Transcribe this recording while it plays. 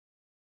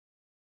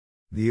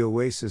The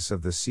Oasis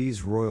of the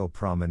Seas Royal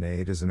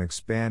Promenade is an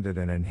expanded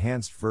and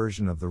enhanced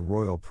version of the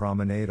Royal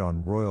Promenade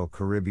on Royal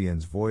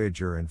Caribbean's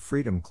Voyager and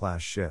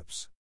Freedom-class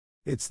ships.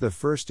 It's the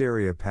first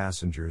area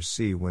passengers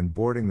see when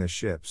boarding the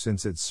ship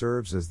since it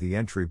serves as the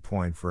entry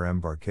point for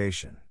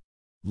embarkation.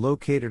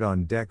 Located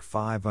on Deck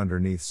 5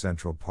 underneath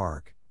Central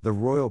Park, the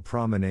Royal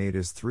Promenade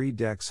is 3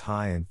 decks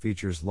high and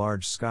features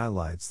large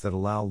skylights that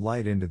allow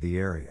light into the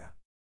area.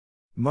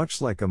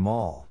 Much like a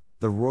mall,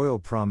 the Royal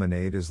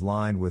Promenade is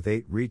lined with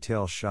 8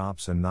 retail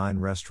shops and 9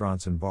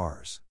 restaurants and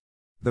bars.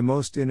 The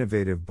most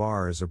innovative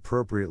bar is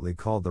appropriately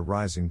called the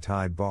Rising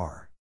Tide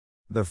Bar.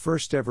 The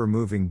first ever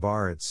moving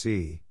bar at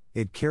sea,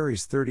 it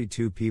carries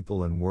 32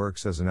 people and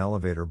works as an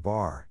elevator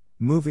bar,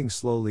 moving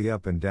slowly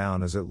up and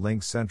down as it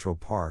links Central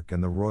Park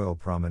and the Royal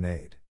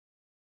Promenade.